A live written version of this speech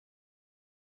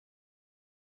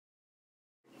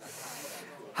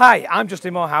Hi, I'm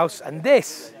Justin Moorhouse and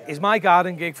this is my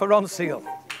garden gig for Ronseal.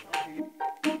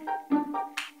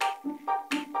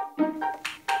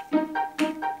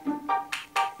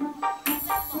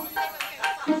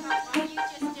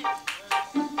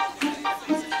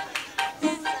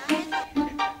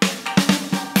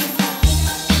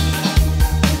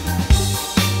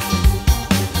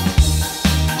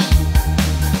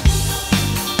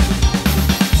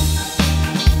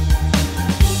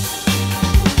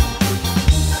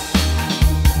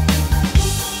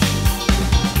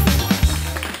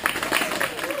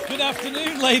 Good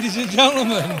afternoon, ladies and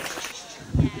gentlemen.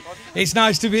 It's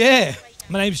nice to be here.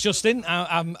 My name's Justin.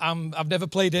 I've never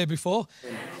played here before.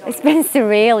 It's been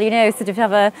surreal, you know, sort of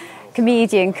have a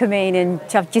comedian come in and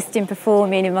to have Justin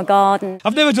performing in my garden.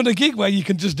 I've never done a gig where you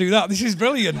can just do that. This is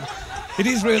brilliant. It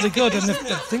is really good, and the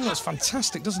thing looks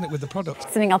fantastic, doesn't it, with the product?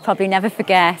 Something I'll probably never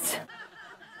forget.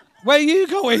 Where are you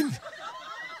going?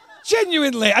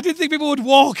 Genuinely, I didn't think people would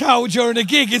walk out during a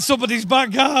gig in somebody's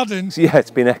back garden. Yeah, it's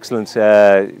been excellent.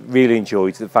 Really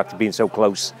enjoyed the fact of being so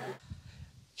close.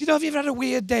 You know, have you ever had a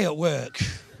weird day at work?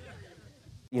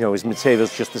 You know, his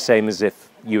material's just the same as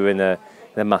if you were in a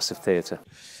massive theatre.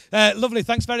 Lovely,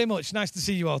 thanks very much. Nice to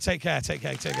see you all. Take care, take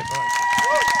care, take care. Bye.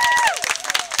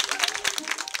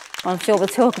 I'm sure we'll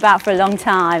talk about for a long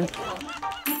time.